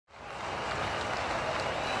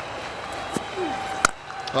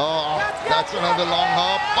Oh, that's another long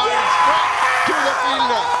hop. Fire straight to the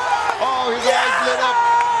fielder. Oh, his eyes lit up.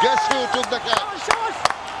 Guess who took the catch?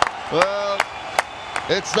 Well,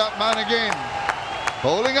 it's that man again.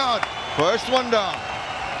 Holding out. First one down.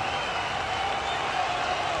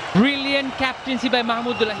 Brilliant captaincy by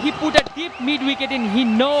Mahmudullah. He put a deep mid-wicket in. He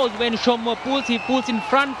knows when Shomwa pulls, he pulls in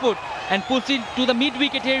front foot and pulls it to the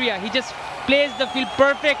mid-wicket area. He just plays the field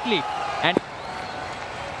perfectly. And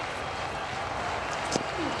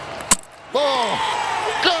oh,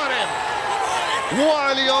 got him!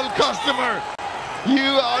 Wily old customer.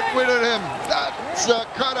 You outwitted him. That's a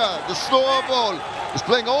cutter. The slower ball is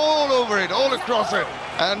playing all over it, all across it,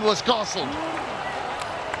 and was castled.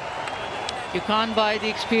 You can't buy the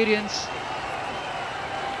experience.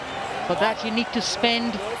 For that you need to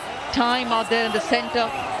spend time out there in the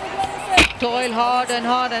centre. Toil hard,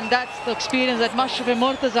 and that's the experience that Mashrafe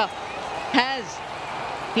Mortaza has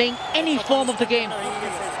playing any form of the game.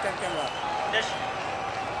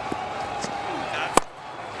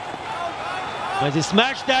 As he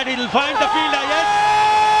smashed that, he'll find the fielder, yes!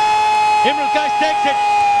 Imran Kais takes it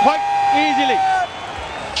quite easily.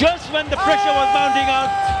 Just when the pressure was mounting out,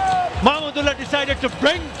 Mahmudullah decided to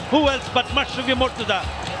bring who else but Mashrafe Mortaza.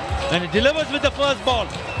 And he delivers with the first ball.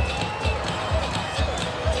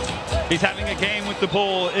 He's having a game with the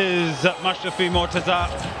ball, is Mashrafe Mortaza.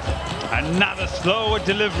 Another slower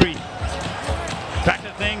delivery.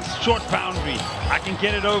 Better things, short boundary. I can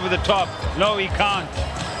get it over the top. No, he can't.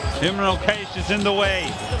 Imran Kais is in the way.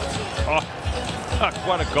 Oh,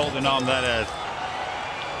 what a golden arm that is.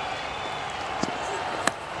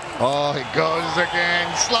 Oh, he goes again,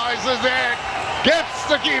 slices it, gets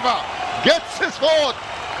the keeper, gets his fourth.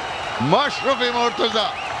 Mashrafe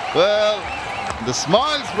Mortaza. Well, the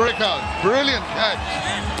smiles break out. Brilliant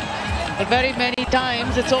catch. But very many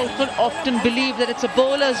times it's often believed that it's a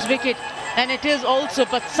bowler's wicket, and it is also,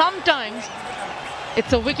 but sometimes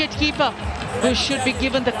it's a wicket keeper who should be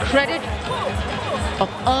given the credit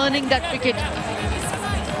of earning that wicket,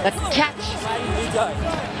 that catch,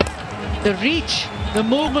 the reach, the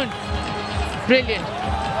movement. Brilliant.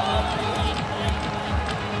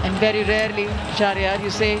 And very rarely, Shahryar, you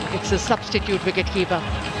say it's a substitute wicket keeper.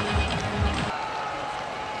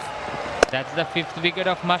 that's the 5th wicket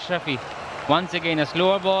of Mashrafe. Once again a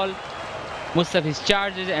slower ball. Mustafiz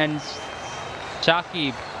charges and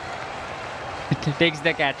Shakib takes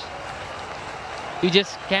the catch. You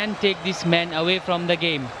just can't take this man away from the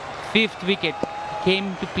game. 5th wicket,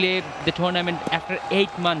 came to play the tournament after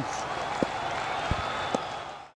 8 months.